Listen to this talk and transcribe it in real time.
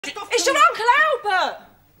It's your Uncle Albert.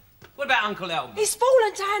 What about Uncle Albert? He's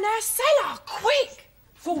fallen down our cellar. Quick.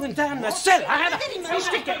 Fallen down the cellar?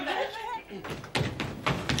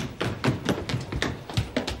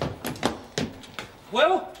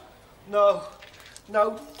 Well? No,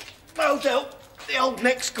 Del. The old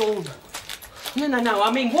neck's gone. No,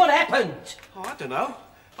 I mean, what happened? Oh, I don't know.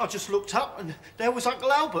 I just looked up and there was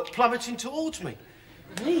Uncle Albert plummeting towards me.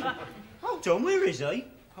 Me? Hold on, where is he?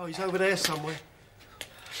 Oh, he's over there somewhere.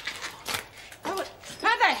 How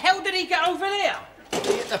the hell did he get over there?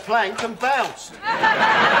 He hit the plank and bounced.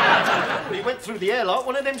 He went through the air like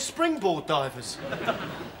one of them springboard divers.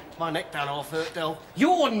 My neck done half hurt, Del.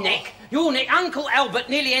 Your neck? Uncle Albert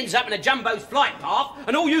nearly ends up in a jumbo's flight path,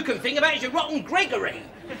 and all you can think about is your rotten Gregory.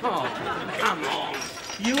 Oh, come on.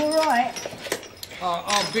 You all right?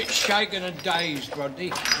 I'm a bit shaken and dazed, Rodney.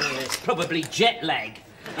 Yeah, it's probably jet lag.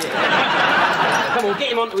 Yeah. Come on,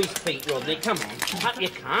 get him onto his feet, Rodney. Come on, up you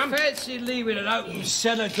come. Fancy leaving an open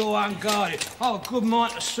cellar door unguarded. Oh, good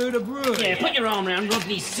mind to sue the brewery. Yeah, put your arm round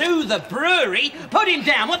Rodney. Sue the brewery? Put him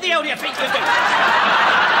down. What the hell do you think you're doing?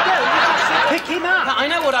 Pick him up. I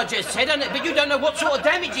know what I just said, but you don't know what sort of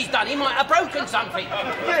damage he's done. He might have broken something.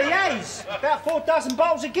 Yeah, he has. About 4 dozen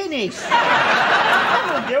bottles of Guinness.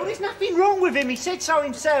 Come on, Bill, there's nothing wrong with him. He said so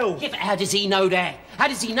himself. Yeah, but how does he know that? How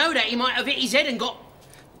does he know that? He might have hit his head and got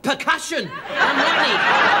percussion. Unlikely.